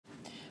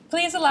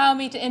Please allow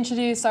me to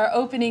introduce our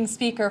opening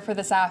speaker for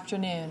this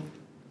afternoon.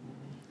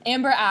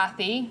 Amber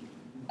Athey,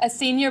 a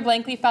senior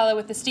Blankley Fellow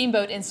with the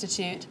Steamboat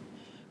Institute,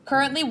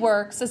 currently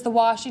works as the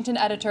Washington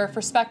editor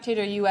for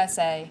Spectator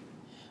USA,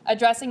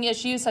 addressing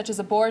issues such as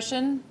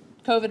abortion,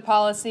 COVID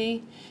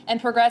policy, and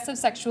progressive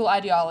sexual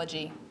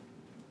ideology.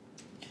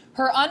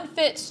 Her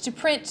Unfit to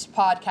Print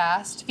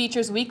podcast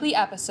features weekly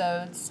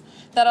episodes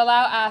that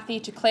allow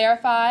Athey to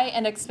clarify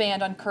and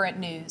expand on current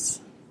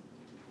news.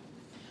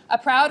 A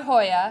proud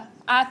Hoya,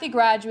 Athey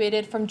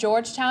graduated from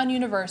Georgetown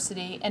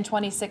University in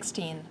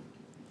 2016.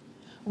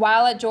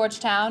 While at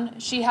Georgetown,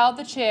 she held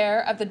the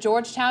chair of the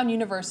Georgetown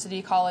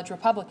University College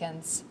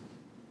Republicans.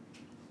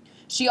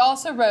 She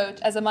also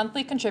wrote as a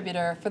monthly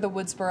contributor for the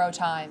Woodsboro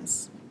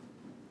Times.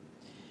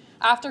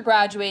 After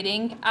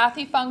graduating,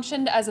 Athey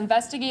functioned as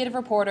investigative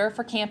reporter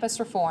for Campus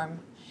Reform,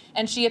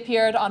 and she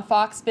appeared on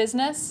Fox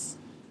Business,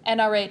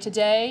 NRA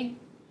Today,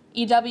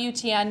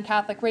 EWTN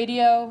Catholic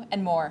Radio,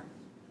 and more.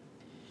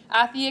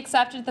 Athey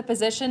accepted the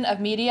position of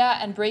media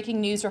and breaking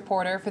news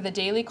reporter for the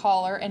Daily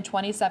Caller in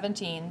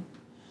 2017,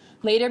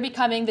 later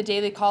becoming the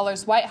Daily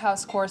Caller's White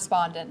House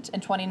correspondent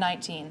in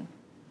 2019.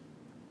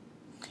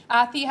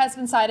 Athey has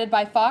been cited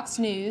by Fox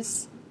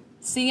News,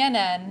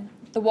 CNN,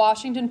 The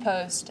Washington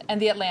Post, and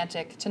The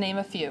Atlantic, to name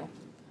a few.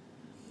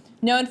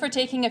 Known for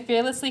taking a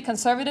fearlessly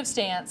conservative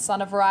stance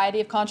on a variety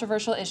of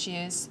controversial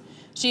issues,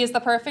 she is the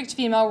perfect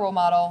female role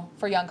model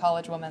for young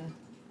college women.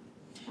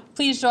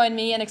 Please join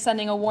me in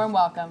extending a warm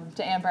welcome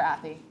to Amber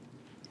Athey.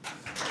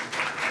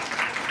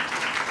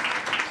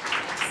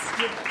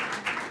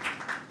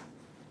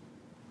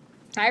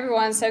 Hi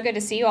everyone, so good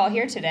to see you all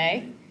here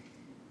today.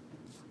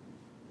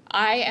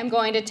 I am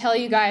going to tell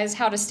you guys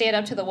how to stand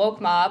up to the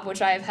woke mob,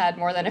 which I've had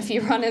more than a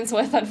few run-ins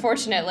with,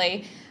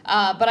 unfortunately.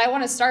 But I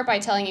want to start by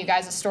telling you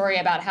guys a story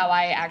about how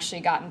I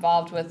actually got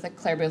involved with the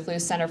Clare Boothe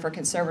Luce Center for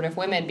Conservative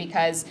Women,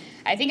 because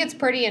I think it's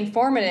pretty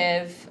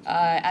informative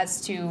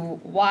as to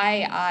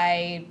why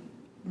I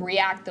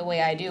react the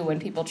way I do when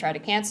people try to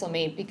cancel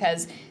me,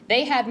 because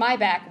they had my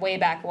back way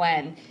back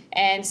when.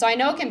 And so I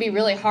know it can be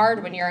really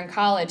hard when you're in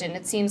college and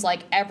it seems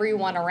like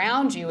everyone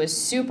around you is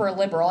super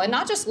liberal, and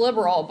not just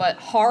liberal, but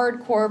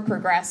hardcore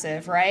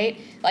progressive, right?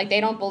 Like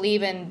they don't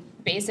believe in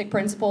basic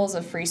principles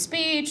of free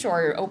speech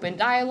or open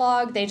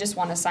dialogue. They just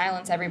want to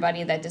silence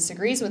everybody that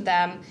disagrees with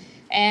them.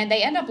 And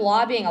they end up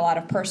lobbying a lot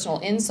of personal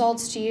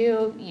insults to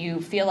you.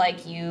 You feel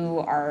like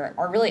you are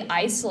really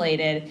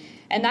isolated.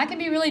 And that can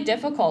be really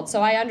difficult.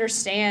 So I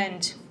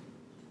understand,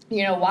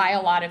 why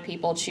a lot of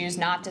people choose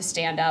not to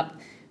stand up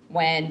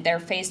when they're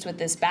faced with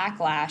this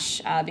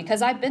backlash,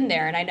 because I've been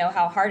there and I know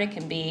how hard it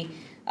can be.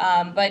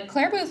 But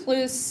Clare Boothe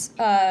Luce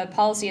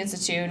Policy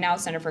Institute, now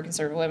Center for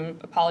Conservative Women,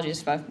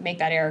 apologies if I make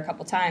that error a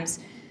couple times,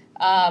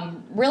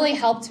 really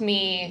helped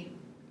me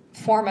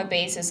form a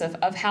basis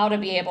of how to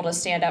be able to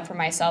stand up for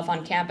myself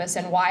on campus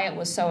and why it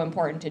was so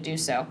important to do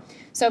so.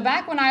 So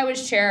back when I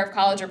was chair of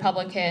college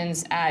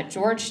Republicans at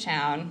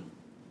Georgetown,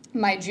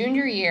 my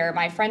junior year,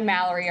 my friend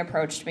Mallory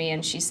approached me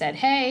and she said,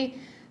 "Hey,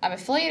 I'm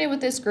affiliated with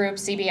this group,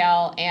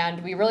 CBL,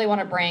 and we really want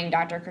to bring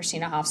Dr.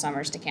 Christina Hoff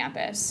Sommers to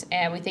campus.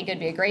 And we think it'd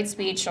be a great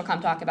speech. She'll come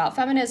talk about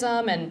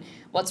feminism and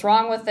what's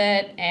wrong with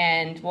it,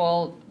 and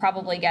we'll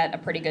probably get a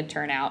pretty good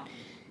turnout."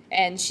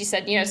 And she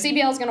said,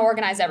 CBL is going to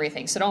organize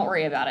everything, so don't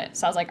worry about it.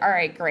 So I was like, all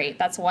right, great.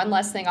 That's one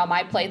less thing on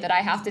my plate that I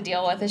have to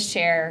deal with as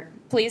chair.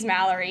 Please,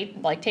 Mallory,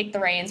 take the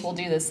reins. We'll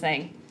do this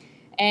thing.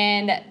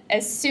 And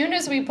as soon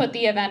as we put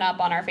the event up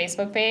on our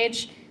Facebook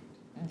page,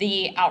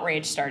 the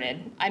outrage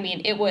started. I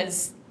mean, it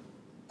was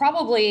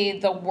probably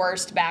the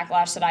worst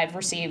backlash that I've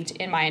received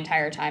in my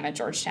entire time at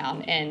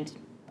Georgetown, and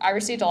I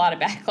received a lot of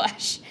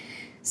backlash.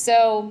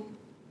 So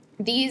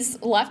these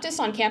leftists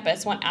on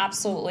campus went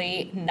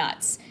absolutely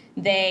nuts.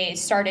 They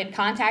started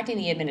contacting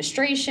the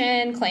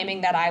administration,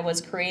 claiming that I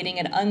was creating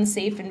an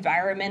unsafe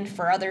environment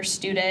for other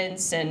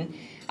students, and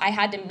I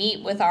had to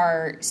meet with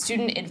our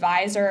student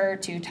advisor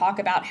to talk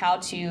about how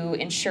to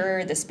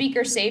ensure the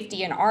speaker's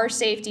safety and our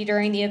safety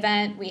during the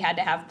event. We had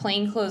to have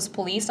plainclothes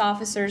police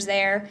officers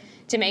there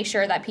to make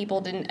sure that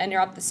people didn't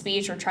interrupt the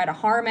speech or try to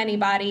harm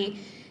anybody.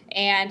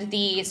 And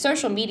the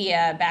social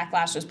media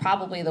backlash was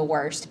probably the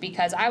worst,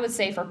 because I would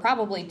say for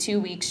probably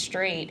 2 weeks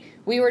straight,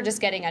 we were just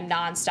getting a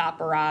nonstop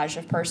barrage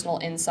of personal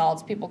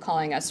insults, people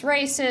calling us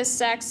racist,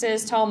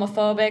 sexist,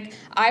 homophobic.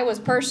 I was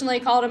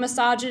personally called a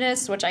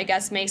misogynist, which I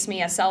guess makes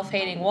me a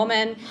self-hating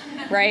woman,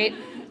 right?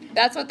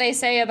 That's what they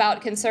say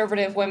about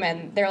conservative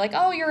women. They're like,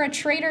 oh, you're a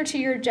traitor to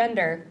your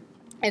gender.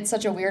 It's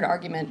such a weird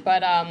argument,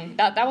 but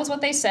that was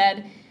what they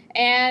said.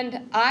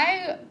 And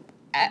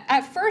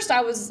at first,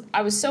 I was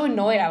so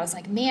annoyed. I was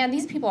like, man,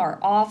 these people are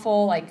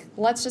awful.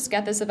 Let's just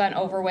get this event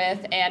over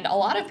with. And a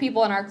lot of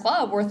people in our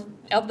club were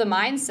of the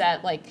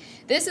mindset,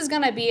 this is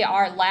going to be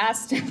our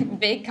last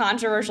big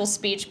controversial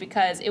speech,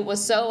 because it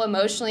was so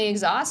emotionally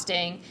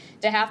exhausting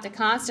to have to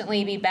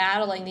constantly be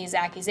battling these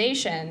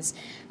accusations.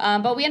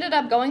 But we ended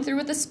up going through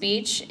with the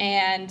speech,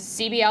 and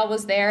CBL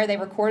was there. They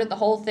recorded the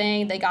whole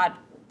thing. They got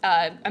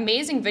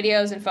amazing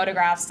videos and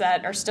photographs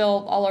that are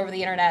still all over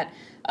the internet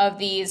of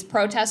these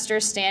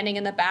protesters standing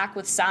in the back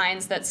with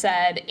signs that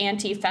said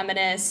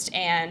anti-feminist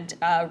and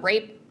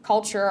rape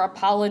culture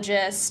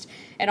apologist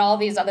and all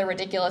these other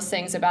ridiculous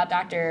things about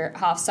Dr.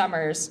 Hoff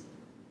Sommers.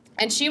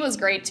 And she was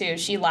great too.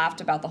 She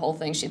laughed about the whole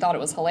thing. She thought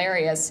it was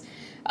hilarious.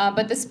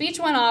 But the speech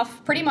went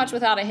off pretty much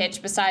without a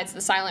hitch, besides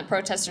the silent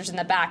protesters in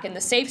the back and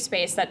the safe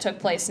space that took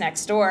place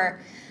next door.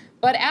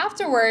 But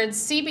afterwards,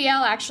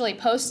 CBL actually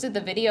posted the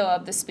video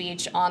of the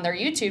speech on their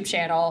YouTube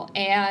channel,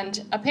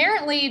 and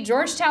apparently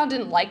Georgetown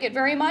didn't like it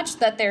very much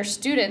that their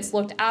students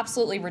looked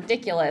absolutely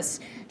ridiculous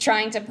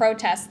trying to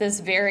protest this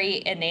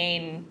very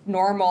inane,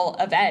 normal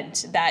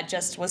event that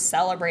just was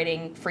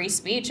celebrating free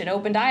speech and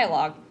open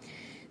dialogue.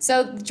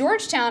 So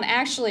Georgetown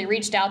actually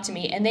reached out to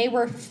me, and they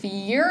were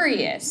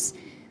furious.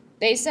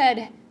 They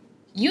said,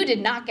 "You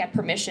did not get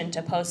permission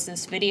to post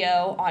this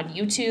video on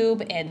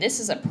YouTube, and this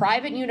is a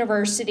private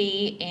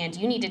university, and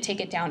you need to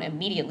take it down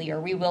immediately or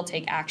we will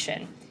take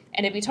action."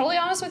 And to be totally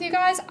honest with you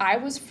guys, I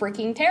was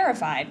freaking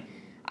terrified.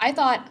 I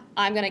thought,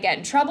 I'm gonna get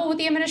in trouble with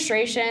the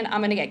administration,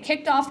 I'm gonna get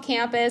kicked off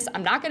campus,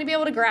 I'm not gonna be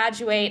able to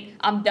graduate,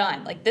 I'm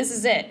done, like this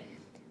is it.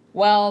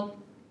 Well,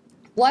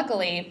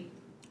 luckily,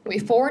 we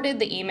forwarded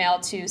the email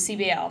to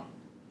CBL,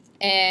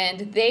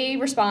 and they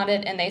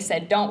responded and they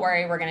said, "Don't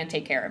worry, we're gonna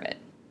take care of it."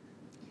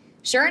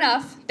 Sure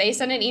enough, they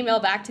sent an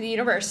email back to the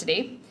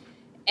university,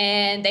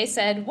 and they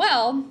said,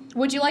 "Well,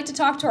 would you like to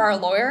talk to our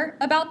lawyer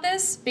about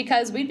this?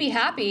 Because we'd be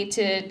happy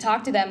to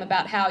talk to them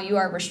about how you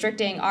are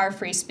restricting our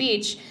free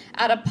speech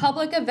at a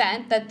public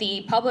event that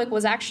the public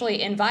was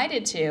actually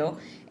invited to,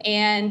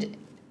 and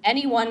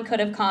anyone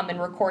could have come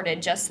and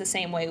recorded just the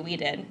same way we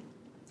did."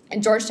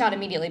 And Georgetown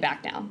immediately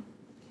backed down.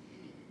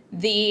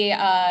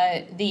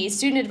 The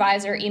student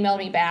advisor emailed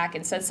me back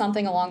and said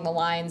something along the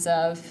lines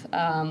of,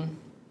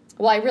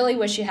 "Well, I really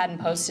wish you hadn't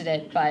posted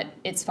it, but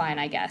it's fine,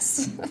 I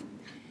guess."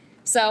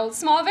 So,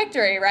 small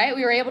victory, right?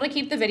 We were able to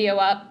keep the video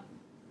up.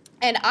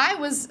 And I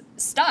was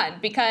stunned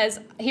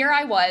because here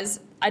I was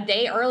a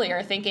day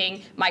earlier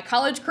thinking my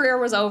college career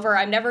was over,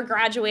 I'm never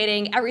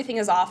graduating, everything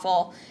is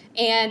awful.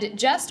 And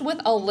just with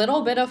a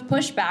little bit of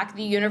pushback,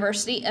 the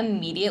university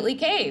immediately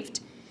caved.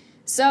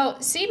 So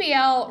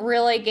CBL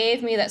really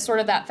gave me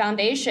that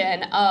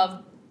foundation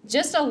of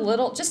just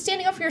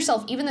standing up for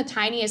yourself, even the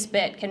tiniest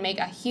bit, can make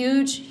a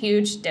huge,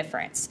 huge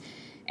difference.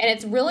 And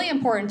it's really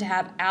important to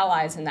have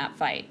allies in that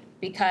fight,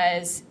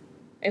 because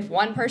if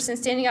one person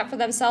standing up for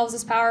themselves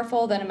is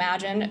powerful, then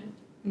imagine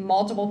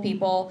multiple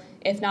people,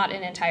 if not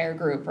an entire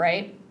group,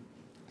 right?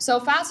 So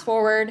fast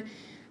forward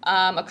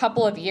a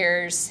couple of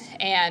years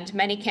and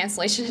many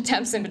cancellation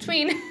attempts in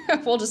between.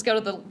 We'll just go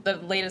to the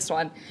latest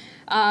one.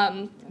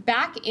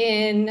 Back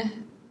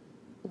in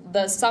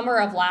the summer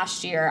of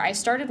last year, I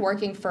started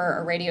working for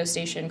a radio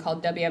station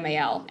called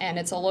WMAL, and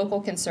it's a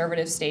local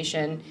conservative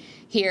station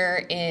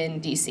here in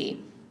DC.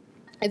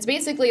 It's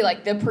basically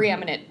like the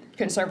preeminent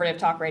conservative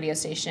talk radio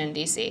station in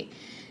DC.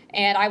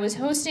 And I was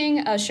hosting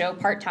a show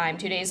part-time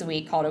 2 days a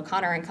week called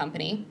O'Connor and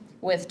Company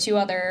with two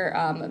other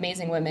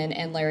amazing women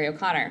and Larry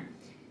O'Connor.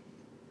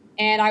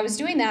 And I was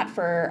doing that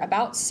for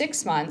about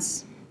 6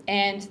 months,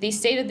 and the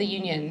State of the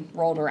Union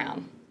rolled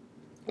around.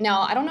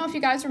 Now, I don't know if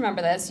you guys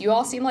remember this. You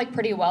all seem like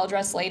pretty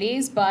well-dressed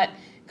ladies, but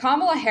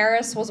Kamala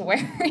Harris was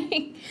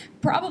wearing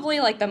probably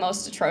like the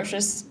most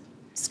atrocious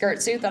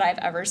skirt suit that I've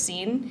ever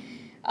seen.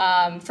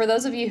 For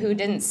those of you who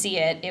didn't see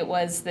it, it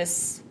was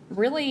this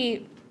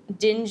really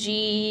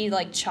dingy,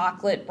 like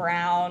chocolate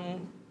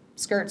brown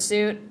skirt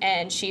suit,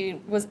 and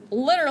she was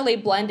literally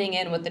blending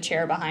in with the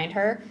chair behind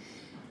her.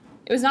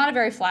 It was not a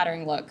very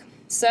flattering look.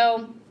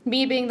 So,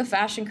 me being the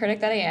fashion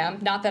critic that I am,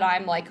 not that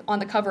I'm like on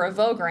the cover of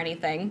Vogue or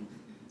anything,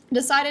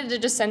 decided to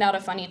just send out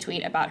a funny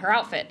tweet about her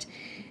outfit.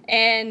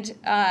 And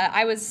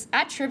I was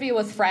at trivia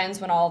with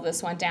friends when all of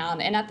this went down,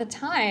 and at the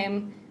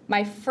time,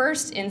 my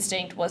first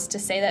instinct was to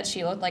say that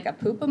she looked like a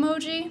poop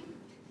emoji.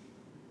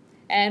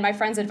 And my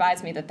friends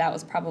advised me that that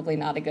was probably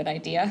not a good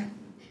idea.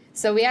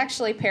 So we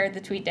actually pared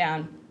the tweet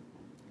down.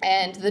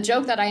 And the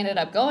joke that I ended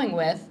up going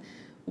with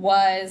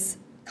was,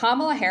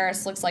 Kamala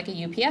Harris looks like a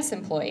UPS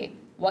employee.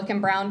 What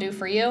can Brown do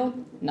for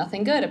you?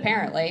 Nothing good,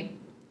 apparently.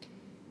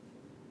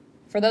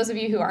 For those of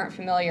you who aren't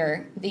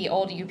familiar, the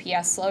old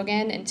UPS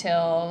slogan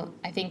until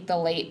I think the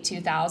late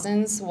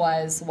 2000s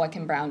was, "What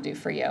can Brown do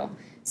for you?"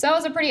 So it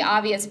was a pretty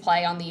obvious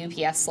play on the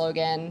UPS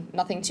slogan,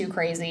 nothing too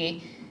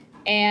crazy.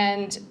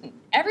 And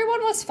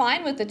everyone was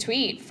fine with the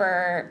tweet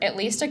for at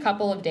least a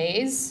couple of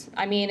days.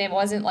 I mean, it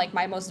wasn't like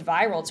my most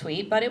viral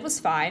tweet, but it was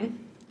fine.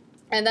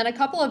 And then a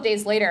couple of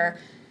days later,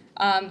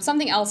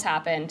 something else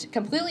happened,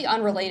 completely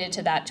unrelated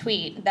to that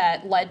tweet,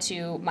 that led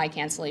to my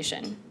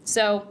cancellation.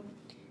 So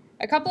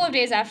a couple of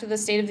days after the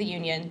State of the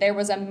Union, there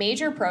was a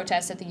major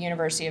protest at the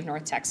University of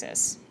North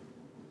Texas.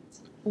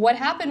 What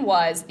happened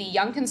was the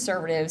Young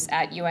Conservatives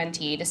at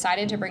UNT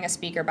decided to bring a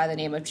speaker by the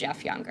name of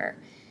Jeff Younger.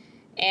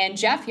 And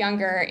Jeff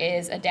Younger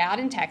is a dad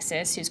in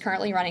Texas who's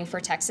currently running for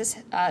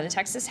the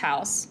Texas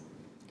House.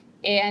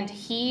 And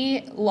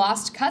he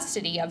lost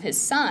custody of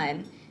his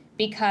son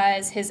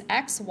because his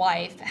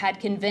ex-wife had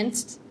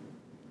convinced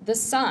the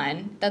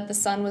son that the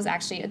son was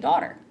actually a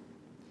daughter.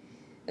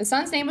 The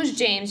son's name was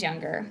James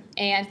Younger,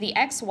 and the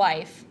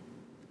ex-wife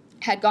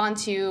had gone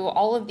to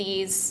all of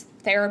these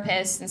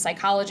therapists and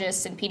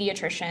psychologists and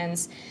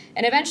pediatricians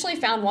and eventually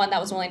found one that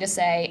was willing to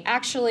say,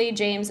 actually,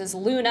 James is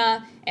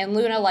Luna, and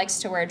Luna likes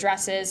to wear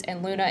dresses,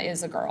 and Luna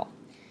is a girl.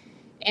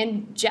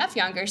 And Jeff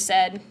Younger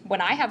said, when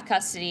I have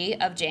custody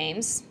of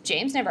James,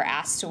 James never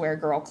asks to wear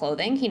girl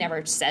clothing. He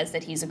never says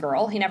that he's a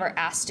girl. He never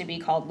asks to be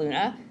called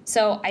Luna.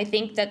 So I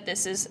think that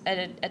this is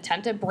an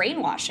attempt at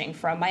brainwashing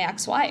from my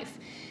ex-wife.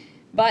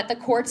 But the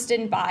courts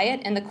didn't buy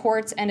it, and the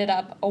courts ended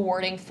up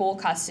awarding full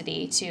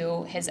custody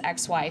to his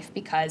ex-wife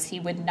because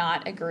he would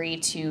not agree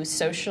to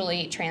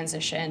socially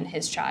transition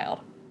his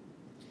child.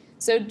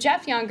 So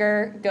Jeff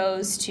Younger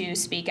goes to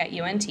speak at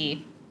UNT,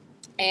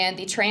 and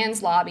the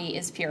trans lobby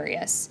is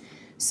furious.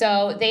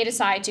 So they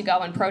decide to go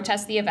and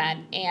protest the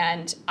event,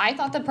 and I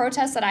thought the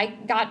protests that I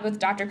got with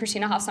Dr.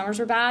 Christina Hoff Sommers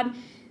were bad.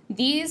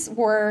 These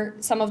were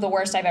some of the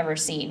worst I've ever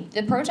seen.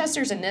 The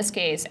protesters in this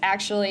case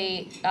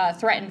actually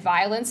threatened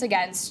violence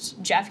against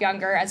Jeff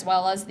Younger as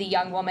well as the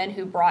young woman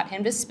who brought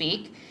him to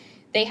speak.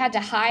 They had to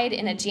hide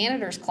in a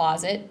janitor's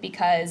closet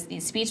because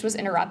the speech was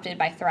interrupted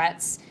by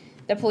threats.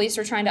 The police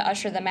were trying to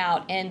usher them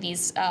out, and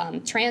these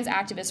trans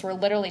activists were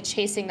literally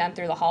chasing them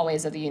through the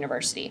hallways of the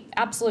university.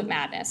 Absolute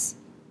madness.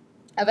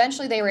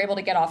 Eventually, they were able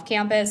to get off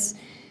campus,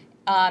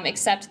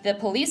 except the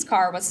police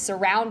car was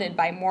surrounded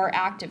by more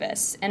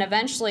activists. And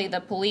eventually, the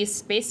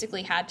police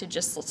basically had to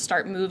just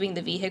start moving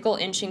the vehicle,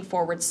 inching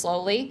forward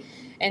slowly,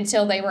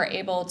 until they were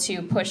able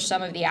to push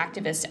some of the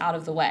activists out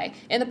of the way.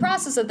 In the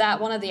process of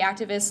that, one of the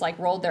activists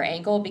rolled their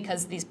ankle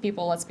because these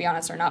people, let's be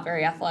honest, are not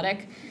very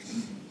athletic.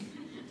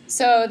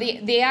 So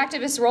the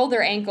activists rolled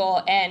their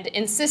ankle and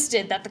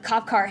insisted that the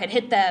cop car had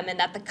hit them and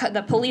that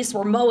the police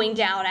were mowing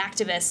down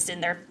activists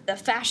and the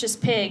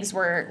fascist pigs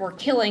were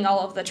killing all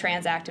of the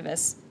trans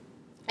activists.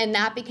 And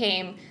that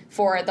became,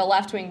 for the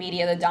left-wing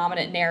media, the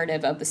dominant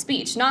narrative of the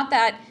speech. Not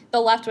that the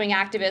left-wing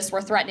activists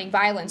were threatening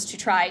violence to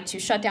try to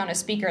shut down a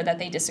speaker that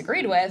they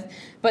disagreed with,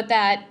 but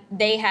that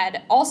they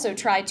had also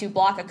tried to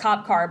block a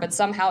cop car, but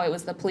somehow it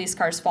was the police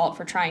car's fault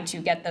for trying to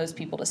get those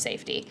people to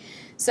safety.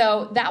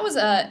 So that was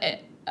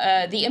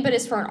the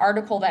impetus for an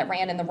article that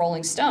ran in the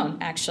Rolling Stone,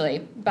 actually,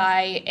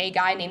 by a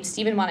guy named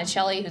Stephen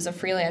Monticelli, who's a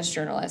freelance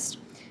journalist.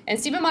 And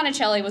Stephen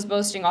Monticelli was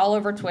boasting all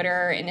over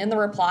Twitter and in the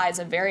replies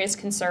of various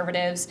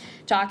conservatives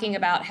talking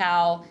about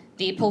how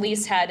the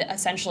police had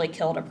essentially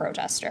killed a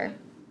protester.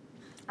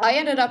 I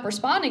ended up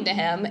responding to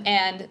him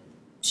and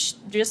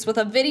just with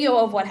a video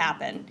of what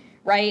happened,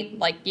 right?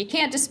 You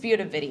can't dispute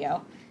a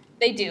video.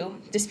 They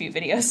do dispute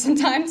videos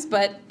sometimes,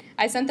 but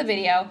I sent the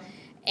video.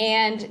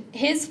 And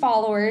his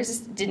followers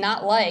did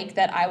not like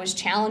that I was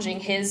challenging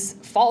his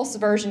false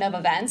version of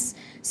events,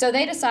 so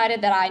they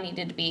decided that I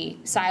needed to be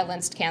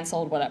silenced,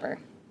 canceled, whatever.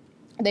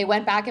 They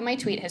went back in my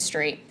tweet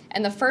history,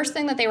 and the first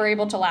thing that they were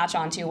able to latch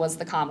onto was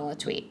the Kamala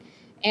tweet.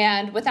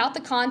 And without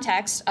the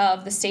context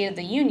of the State of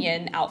the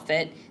Union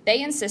outfit,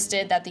 they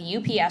insisted that the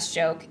UPS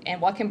joke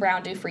and What Can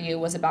Brown Do For You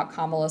was about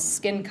Kamala's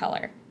skin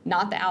color,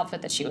 not the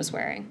outfit that she was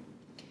wearing.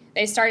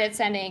 They started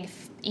sending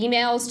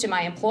emails to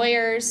my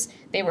employers.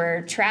 They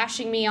were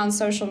trashing me on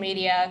social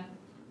media.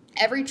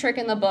 Every trick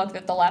in the book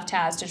that the left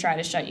has to try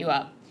to shut you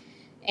up.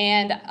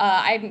 And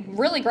I'm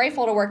really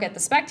grateful to work at The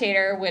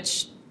Spectator,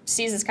 which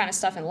sees this kind of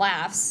stuff and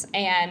laughs.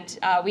 And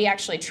we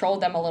actually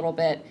trolled them a little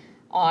bit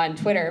on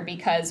Twitter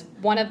because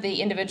one of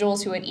the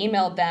individuals who had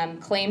emailed them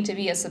claimed to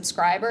be a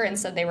subscriber and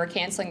said they were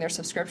canceling their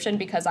subscription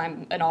because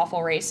I'm an awful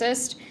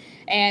racist.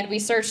 And we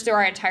searched through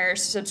our entire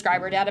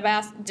subscriber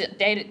database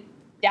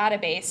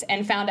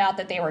and found out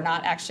that they were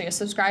not actually a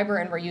subscriber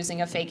and were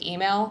using a fake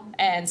email.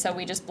 And so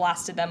we just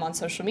blasted them on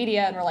social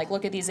media and we're like,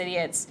 look at these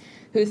idiots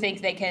who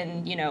think they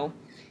can,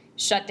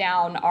 shut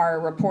down our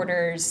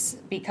reporters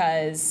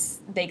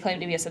because they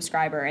claim to be a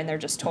subscriber and they're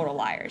just total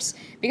liars.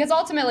 Because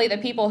ultimately the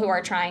people who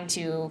are trying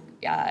to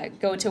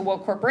go to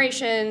woke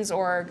corporations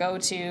or go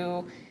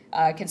to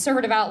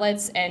conservative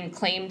outlets and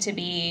claim to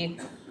be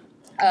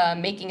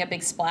making a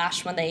big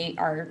splash when they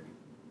are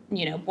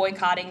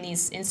boycotting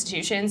these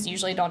institutions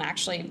usually don't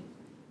actually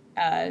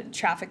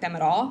traffic them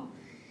at all.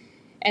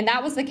 And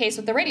that was the case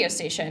with the radio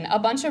station. A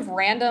bunch of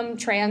random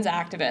trans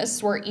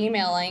activists were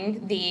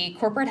emailing the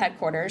corporate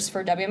headquarters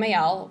for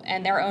WMAL,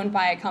 and they're owned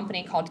by a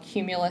company called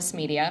Cumulus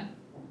Media,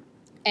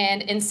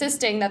 and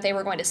insisting that they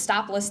were going to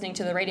stop listening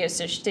to the radio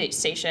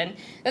station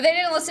that they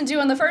didn't listen to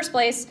in the first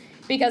place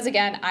because,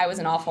 again, I was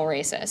an awful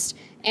racist.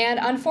 And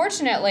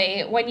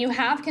unfortunately, when you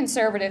have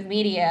conservative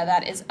media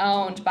that is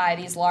owned by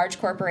these large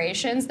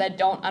corporations that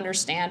don't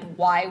understand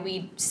why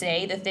we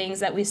say the things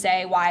that we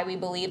say, why we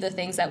believe the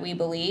things that we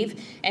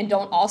believe, and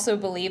don't also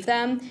believe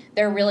them,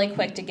 they're really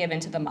quick to give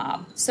into the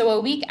mob. So a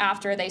week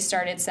after they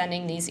started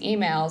sending these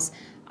emails,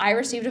 I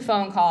received a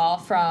phone call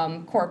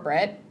from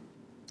corporate.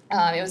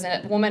 It was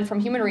a woman from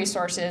Human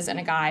Resources and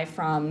a guy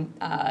from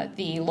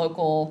the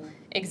local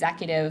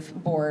executive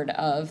board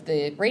of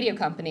the radio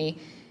company.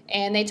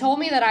 And they told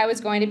me that I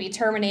was going to be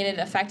terminated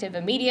effective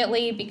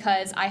immediately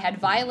because I had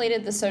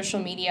violated the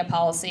social media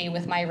policy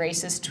with my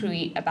racist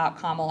tweet about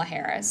Kamala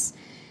Harris.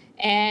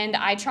 And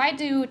I tried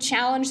to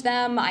challenge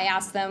them. I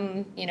asked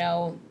them,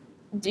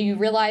 do you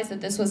realize that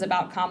this was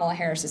about Kamala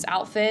Harris's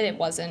outfit? It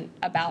wasn't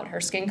about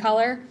her skin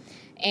color.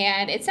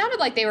 And it sounded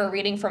like they were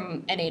reading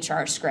from an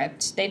HR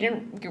script. They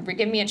didn't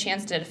give me a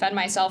chance to defend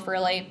myself,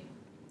 really.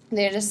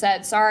 They just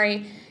said,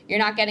 sorry, you're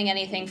not getting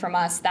anything from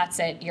us. That's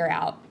it. You're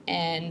out.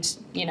 And,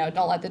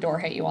 don't let the door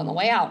hit you on the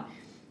way out.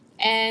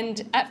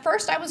 And at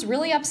first I was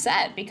really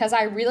upset because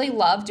I really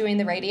loved doing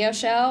the radio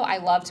show. I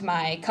loved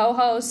my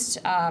co-host.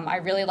 I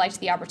really liked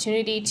the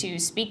opportunity to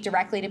speak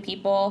directly to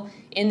people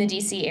in the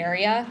DC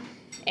area.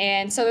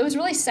 And so it was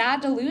really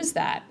sad to lose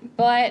that.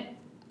 But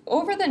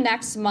over the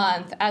next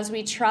month, as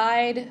we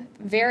tried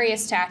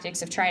various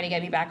tactics of trying to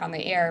get me back on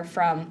the air,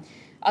 from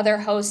other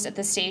hosts at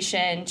the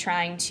station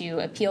trying to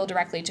appeal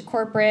directly to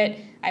corporate,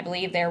 I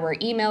believe there were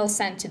emails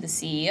sent to the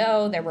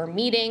CEO, there were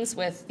meetings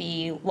with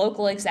the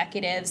local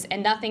executives,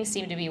 and nothing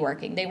seemed to be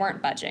working. They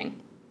weren't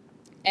budging.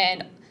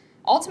 And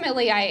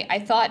ultimately, I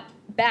thought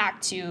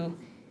back to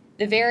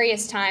the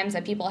various times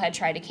that people had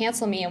tried to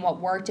cancel me and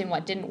what worked and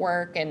what didn't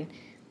work. And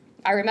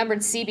I remembered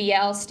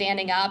CBL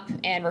standing up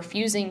and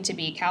refusing to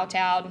be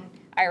kowtowed.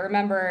 I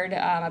remembered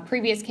a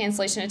previous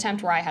cancellation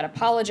attempt where I had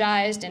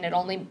apologized, and it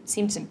only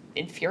seemed to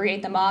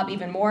infuriate the mob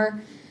even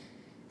more.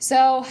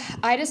 So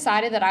I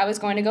decided that I was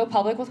going to go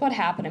public with what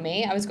happened to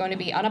me. I was going to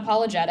be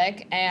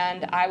unapologetic,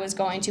 and I was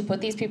going to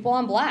put these people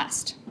on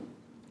blast.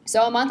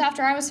 So a month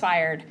after I was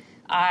fired,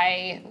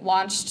 I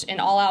launched an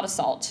all-out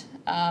assault.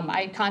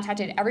 I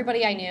contacted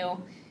everybody I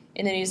knew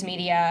in the news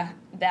media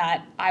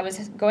that I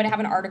was going to have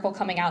an article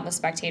coming out in The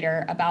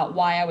Spectator about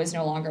why I was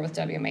no longer with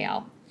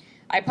WMAL.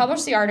 I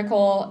published the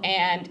article,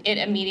 and it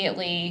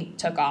immediately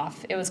took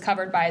off. It was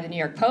covered by the New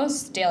York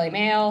Post, Daily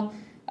Mail,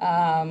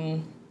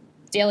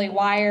 Daily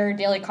Wire,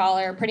 Daily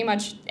Caller, pretty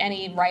much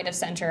any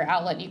right-of-center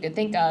outlet you could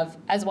think of,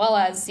 as well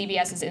as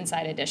CBS's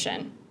Inside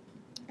Edition.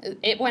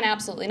 It went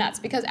absolutely nuts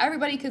because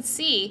everybody could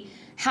see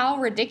how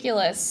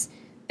ridiculous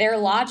their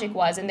logic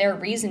was and their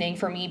reasoning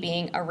for me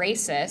being a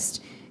racist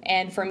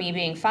and for me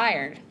being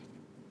fired.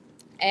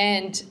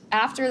 And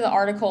after the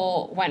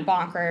article went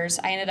bonkers,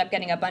 I ended up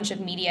getting a bunch of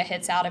media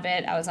hits out of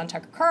it. I was on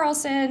Tucker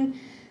Carlson.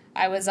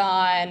 I was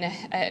on,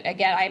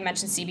 again, I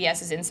mentioned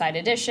CBS's Inside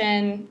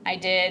Edition. I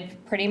did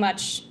pretty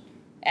much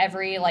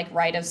every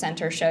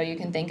right-of-center show you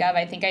can think of.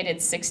 I think I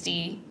did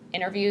 60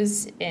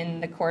 interviews in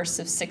the course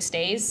of 6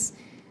 days.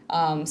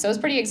 So it was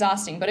pretty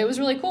exhausting, but it was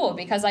really cool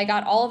because I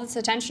got all of this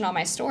attention on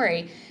my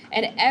story.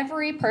 And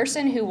every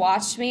person who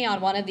watched me on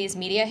one of these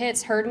media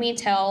hits heard me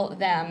tell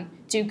them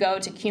to go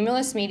to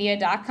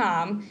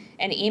cumulusmedia.com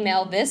and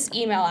email this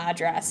email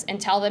address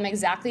and tell them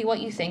exactly what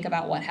you think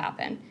about what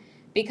happened.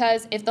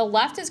 Because if the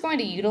left is going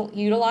to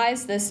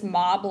utilize this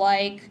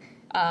mob-like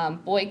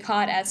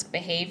boycott-esque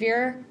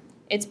behavior,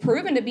 it's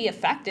proven to be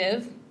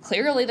effective.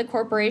 Clearly the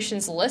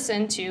corporations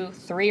listen to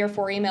 3 or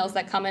 4 emails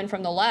that come in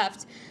from the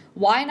left.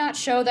 Why not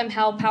show them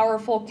how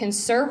powerful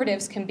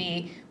conservatives can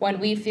be when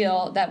we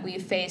feel that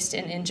we've faced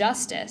an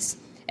injustice?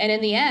 And in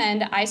the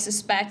end, I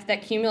suspect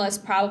that Cumulus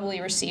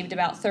probably received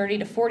about 30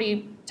 to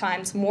 40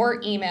 times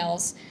more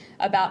emails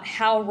about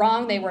how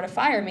wrong they were to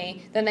fire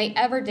me than they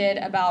ever did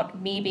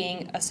about me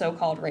being a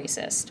so-called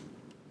racist.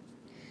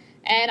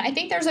 And I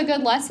think there's a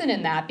good lesson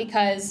in that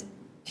because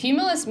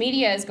Cumulus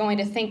Media is going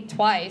to think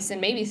twice and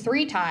maybe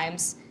 3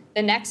 times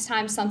the next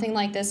time something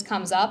like this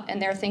comes up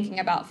and they're thinking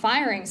about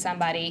firing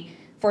somebody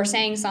for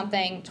saying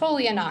something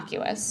totally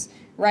innocuous,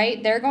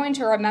 right? They're going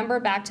to remember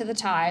back to the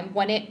time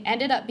when it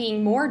ended up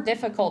being more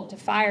difficult to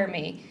fire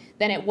me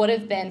than it would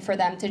have been for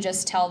them to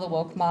just tell the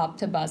woke mob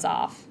to buzz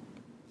off.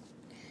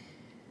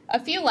 A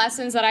few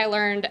lessons that I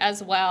learned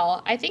as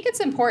well. I think it's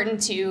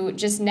important to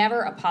just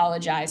never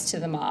apologize to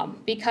the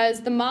mob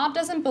because the mob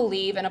doesn't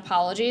believe in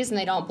apologies and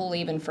they don't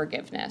believe in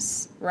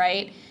forgiveness,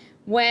 right?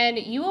 When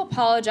you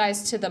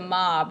apologize to the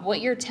mob, what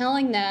you're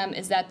telling them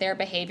is that their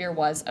behavior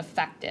was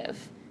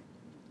effective.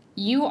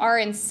 You are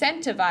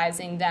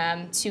incentivizing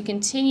them to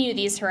continue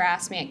these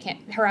harassment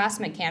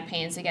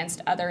campaigns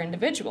against other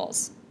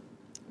individuals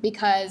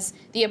because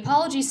the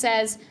apology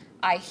says,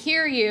 I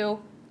hear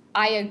you,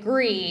 I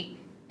agree,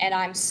 and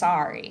I'm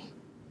sorry.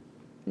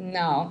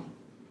 No,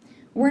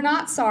 we're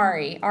not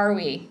sorry, are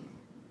we?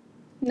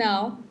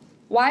 No.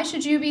 Why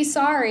should you be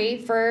sorry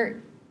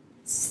for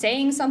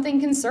saying something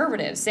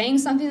conservative, saying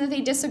something that they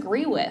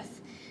disagree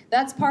with?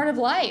 That's part of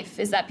life,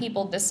 is that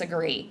people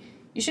disagree.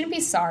 You shouldn't be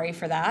sorry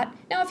for that.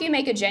 Now, if you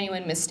make a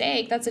genuine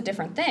mistake, that's a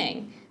different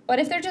thing. But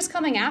if they're just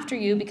coming after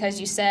you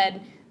because you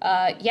said,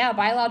 yeah,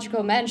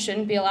 biological men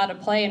shouldn't be allowed to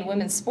play in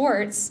women's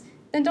sports,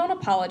 then don't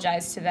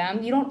apologize to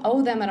them. You don't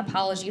owe them an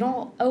apology. You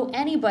don't owe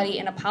anybody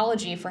an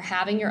apology for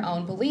having your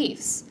own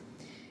beliefs.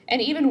 And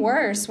even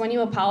worse, when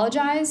you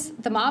apologize,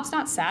 the mob's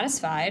not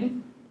satisfied.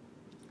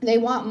 They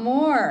want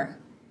more.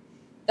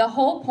 The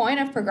whole point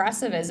of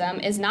progressivism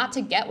is not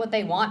to get what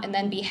they want and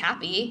then be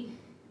happy.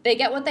 They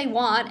get what they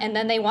want, and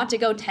then they want to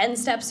go 10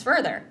 steps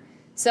further.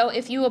 So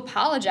if you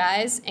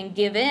apologize and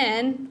give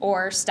in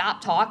or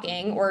stop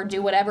talking or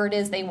do whatever it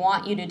is they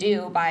want you to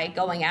do by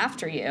going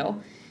after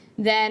you,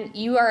 then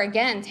you are,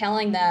 again,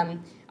 telling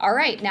them, All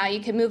right, now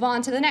you can move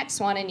on to the next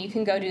one and you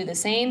can go do the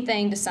same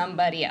thing to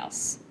somebody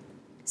else.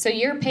 So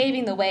you're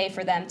paving the way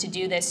for them to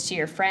do this to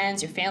your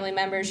friends, your family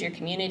members, your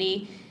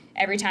community,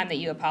 every time that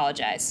you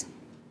apologize.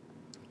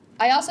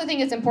 I also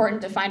think it's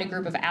important to find a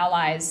group of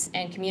allies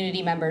and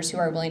community members who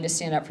are willing to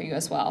stand up for you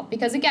as well.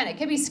 Because again, it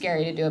can be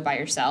scary to do it by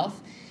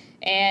yourself.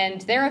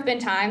 And there have been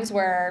times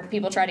where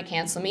people tried to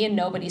cancel me and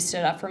nobody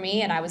stood up for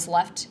me and I was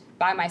left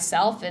by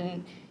myself,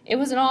 and it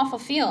was an awful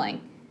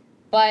feeling.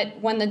 But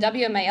when the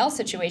WMAL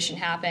situation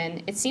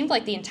happened, it seemed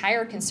like the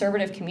entire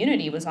conservative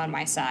community was on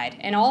my side.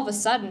 And all of a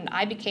sudden,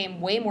 I became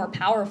way more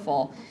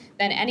powerful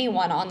than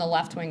anyone on the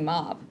left-wing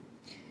mob.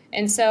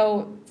 And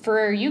so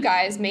for you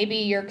guys, maybe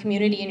your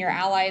community and your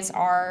allies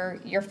are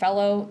your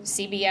fellow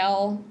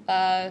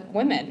CBL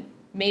women.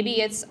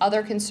 Maybe it's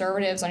other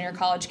conservatives on your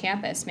college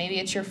campus. Maybe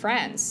it's your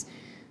friends.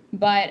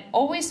 But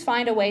always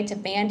find a way to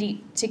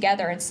band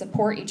together and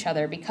support each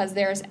other, because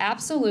there's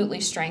absolutely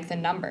strength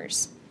in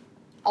numbers.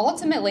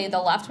 Ultimately,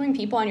 the left-wing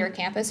people on your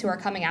campus who are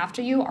coming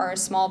after you are a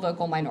small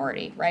vocal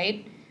minority,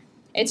 right?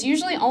 It's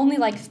usually only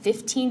like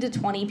 15 to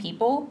 20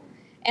 people,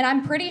 and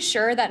I'm pretty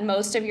sure that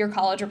most of your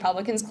college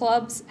Republicans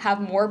clubs have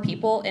more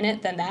people in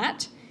it than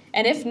that.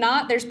 And if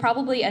not, there's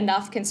probably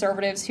enough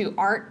conservatives who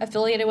aren't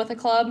affiliated with a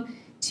club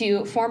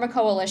to form a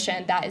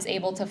coalition that is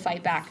able to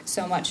fight back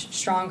so much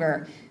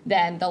stronger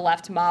than the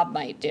left mob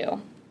might do.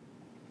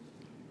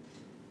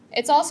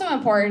 It's also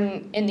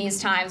important in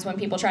these times when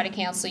people try to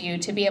cancel you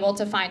to be able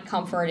to find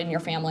comfort in your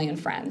family and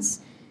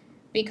friends.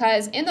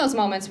 Because in those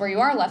moments where you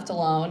are left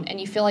alone and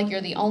you feel like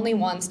you're the only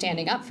one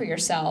standing up for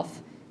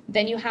yourself,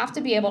 then you have to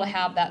be able to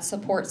have that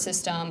support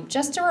system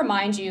just to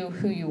remind you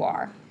who you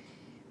are.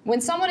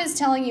 When someone is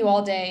telling you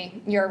all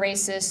day, you're a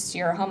racist,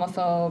 you're a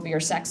homophobe, you're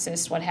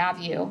sexist, what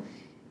have you,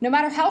 no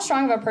matter how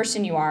strong of a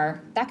person you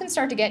are, that can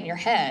start to get in your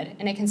head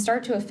and it can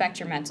start to affect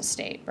your mental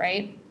state,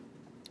 right?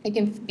 It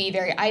can be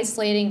very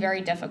isolating, very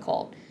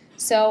difficult.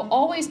 So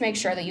always make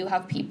sure that you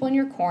have people in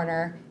your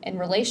corner and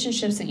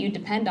relationships that you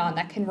depend on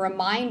that can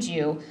remind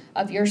you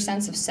of your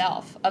sense of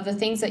self, of the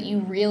things that you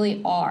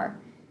really are,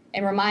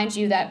 and remind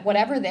you that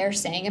whatever they're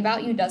saying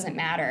about you doesn't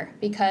matter,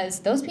 because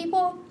those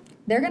people,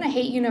 they're gonna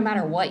hate you no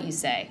matter what you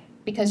say,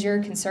 because you're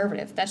a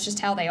conservative. That's just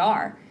how they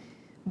are.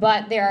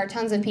 But there are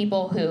tons of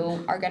people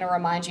who are going to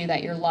remind you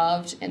that you're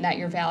loved and that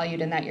you're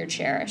valued and that you're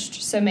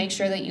cherished. So make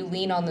sure that you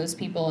lean on those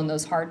people in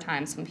those hard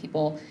times when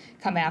people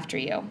come after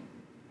you.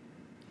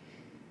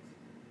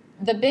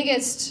 The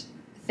biggest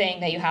thing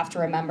that you have to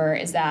remember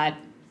is that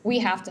we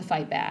have to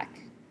fight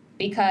back.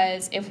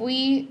 Because if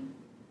we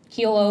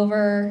keel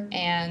over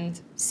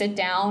and sit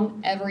down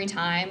every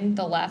time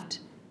the left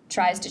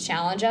tries to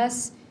challenge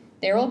us,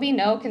 there will be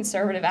no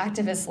conservative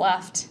activists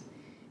left.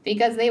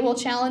 Because they will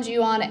challenge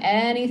you on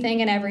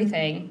anything and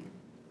everything,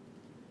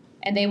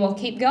 and they will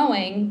keep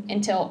going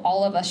until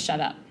all of us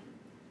shut up.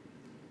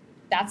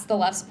 That's the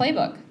left's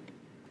playbook.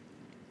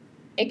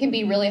 It can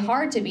be really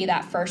hard to be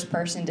that first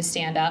person to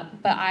stand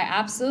up, but I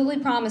absolutely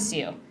promise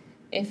you,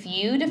 if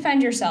you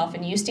defend yourself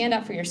and you stand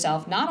up for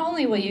yourself, not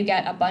only will you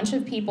get a bunch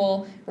of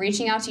people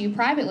reaching out to you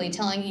privately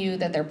telling you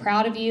that they're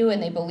proud of you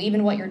and they believe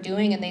in what you're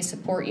doing and they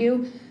support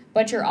you,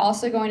 but you're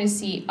also going to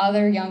see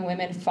other young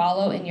women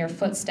follow in your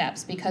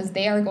footsteps because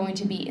they are going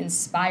to be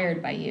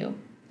inspired by you.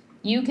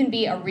 You can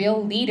be a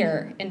real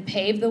leader and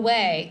pave the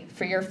way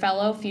for your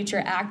fellow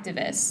future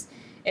activists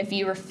if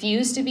you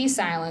refuse to be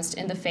silenced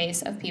in the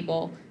face of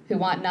people who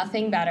want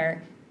nothing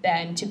better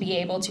than to be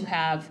able to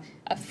have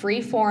a free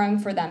forum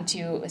for them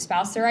to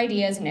espouse their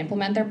ideas and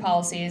implement their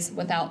policies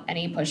without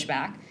any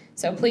pushback.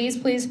 So please,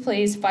 please,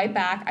 please fight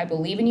back. I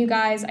believe in you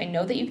guys. I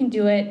know that you can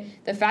do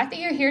it. The fact that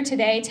you're here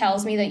today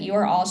tells me that you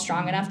are all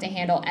strong enough to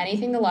handle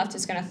anything the left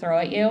is going to throw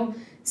at you.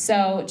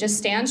 So just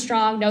stand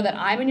strong. Know that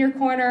I'm in your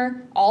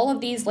corner. All of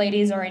these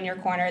ladies are in your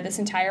corner. This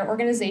entire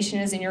organization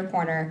is in your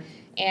corner.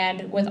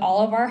 And with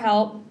all of our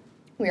help,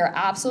 we are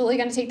absolutely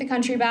going to take the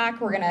country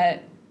back. We're going to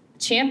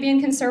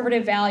champion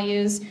conservative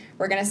values.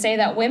 We're going to say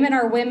that women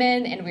are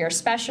women and we are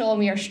special and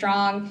we are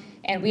strong.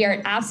 And we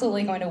are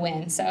absolutely going to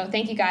win. So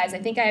thank you guys. I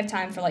think I have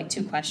time for like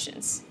 2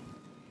 questions.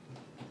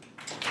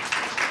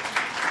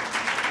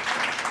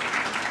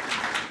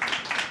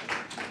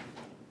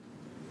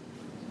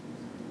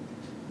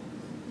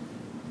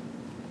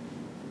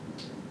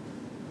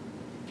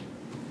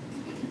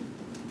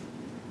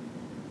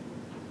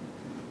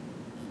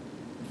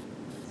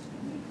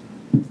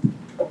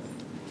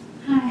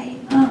 Hi.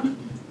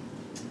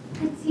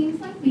 It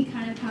seems like we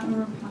kind of have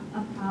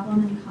a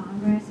problem in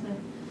Congress with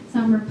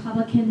some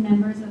Republican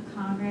members of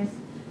Congress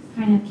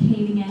kind of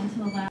caving in to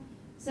the left.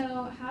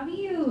 So how do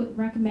you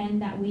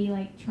recommend that we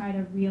try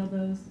to reel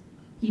those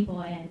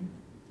people in?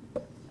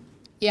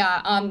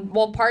 Yeah,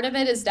 well, part of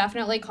it is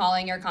definitely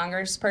calling your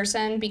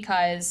congressperson,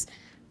 because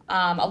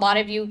a lot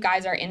of you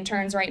guys are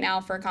interns right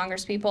now for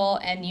congresspeople,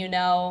 and you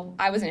know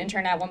I was an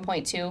intern at one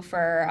point too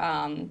for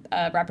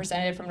a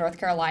representative from North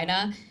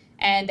Carolina,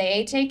 And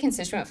they take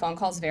constituent phone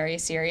calls very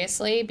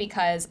seriously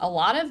because a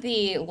lot of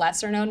the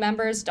lesser known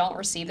members don't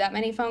receive that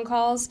many phone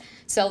calls.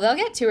 So they'll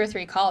get 2 or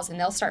 3 calls and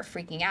they'll start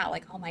freaking out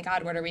like, oh my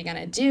God, what are we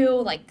gonna do?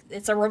 Like,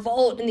 it's a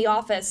revolt in the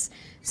office.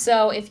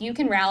 So if you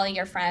can rally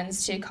your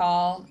friends to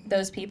call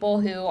those people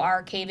who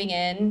are caving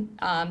in,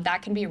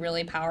 that can be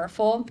really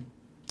powerful.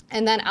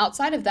 And then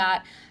outside of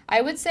that,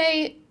 I would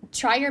say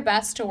try your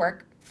best to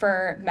work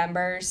for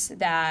members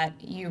that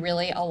you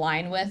really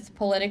align with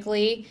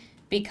politically,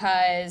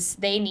 because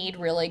they need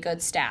really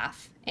good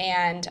staff.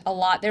 And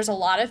there's a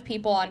lot of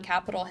people on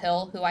Capitol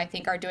Hill who I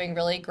think are doing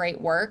really great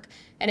work,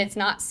 and it's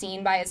not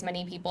seen by as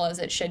many people as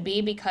it should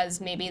be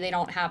because maybe they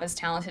don't have as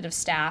talented of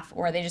staff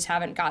or they just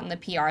haven't gotten the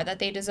PR that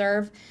they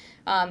deserve.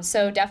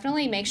 So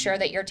definitely make sure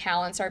that your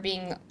talents are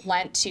being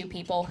lent to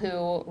people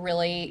who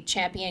really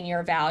champion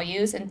your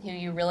values and who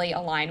you really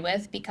align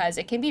with, because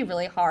it can be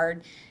really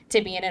hard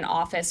to be in an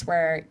office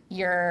where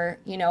you're,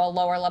 a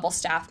lower level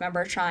staff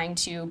member trying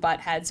to butt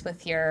heads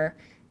with your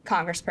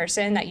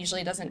congressperson. That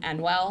usually doesn't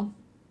end well.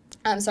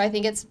 So I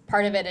think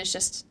part of it is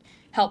just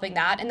helping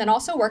that, and then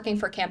also working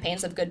for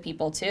campaigns of good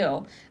people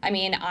too. I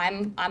mean,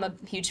 I'm a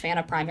huge fan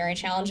of primary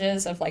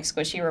challenges of like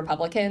squishy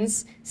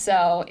Republicans.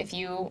 So if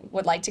you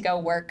would like to go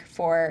work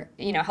for,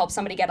 help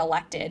somebody get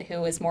elected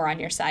who is more on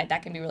your side,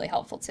 that can be really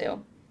helpful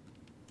too.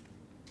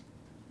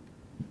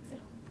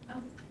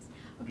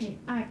 Okay,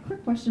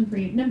 quick question for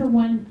you. Number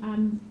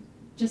one,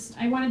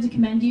 I wanted to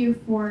commend you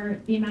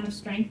for the amount of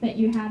strength that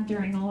you had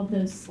during all of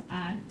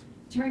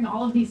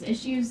these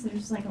issues.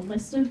 There's like a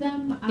list of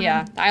them.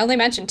 Yeah, I only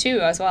mentioned 2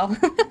 as well.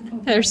 Okay.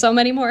 There's so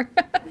many more.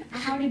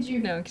 How did you?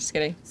 No, just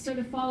kidding. So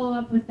to follow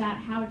up with that,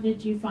 how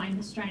did you find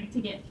the strength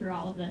to get through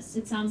all of this?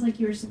 It sounds like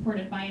you were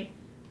supported by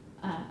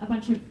a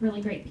bunch of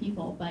really great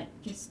people, but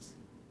just.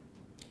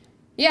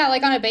 Yeah,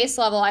 like on a base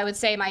level, I would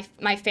say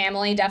my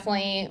family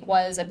definitely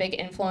was a big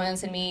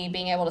influence in me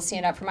being able to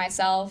stand up for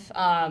myself.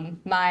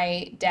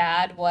 My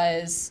dad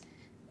was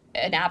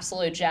an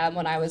absolute gem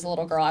when I was a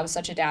little girl. I was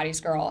such a daddy's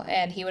girl.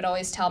 And he would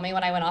always tell me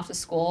when I went off to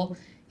school,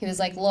 he was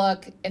like,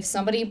 look, if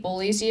somebody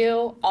bullies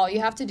you, all you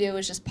have to do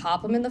is just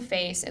pop them in the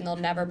face and they'll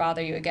never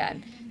bother you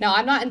again. Now,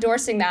 I'm not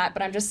endorsing that,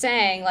 but I'm just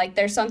saying, like,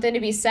 there's something to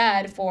be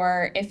said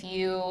for if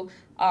you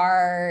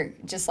are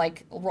just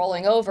like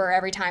rolling over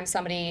every time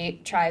somebody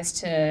tries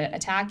to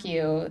attack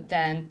you,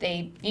 then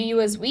they view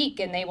you as weak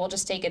and they will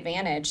just take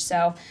advantage.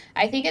 So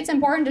I think it's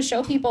important to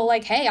show people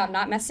like, hey, I'm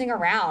not messing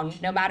around.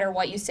 No matter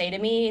what you say to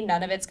me,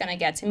 none of it's going to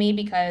get to me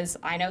because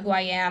I know who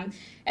I am.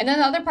 And then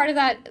the other part of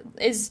that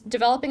is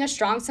developing a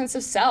strong sense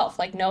of self,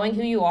 like knowing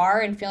who you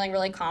are and feeling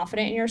really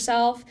confident in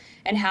yourself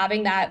and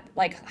having that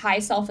like high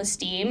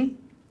self-esteem,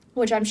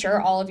 which I'm sure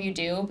all of you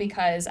do,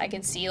 because I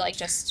can see like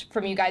just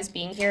from you guys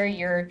being here,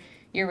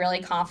 you're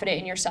really confident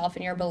in yourself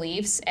and your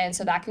beliefs. And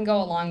so that can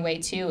go a long way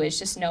too, is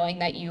just knowing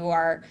that you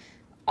are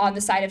on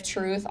the side of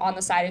truth, on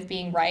the side of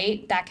being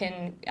right. That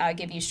can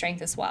give you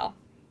strength as well.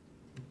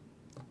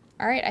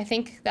 All right, I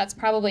think that's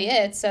probably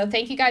it. So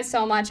thank you guys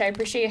so much. I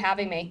appreciate you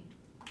having me.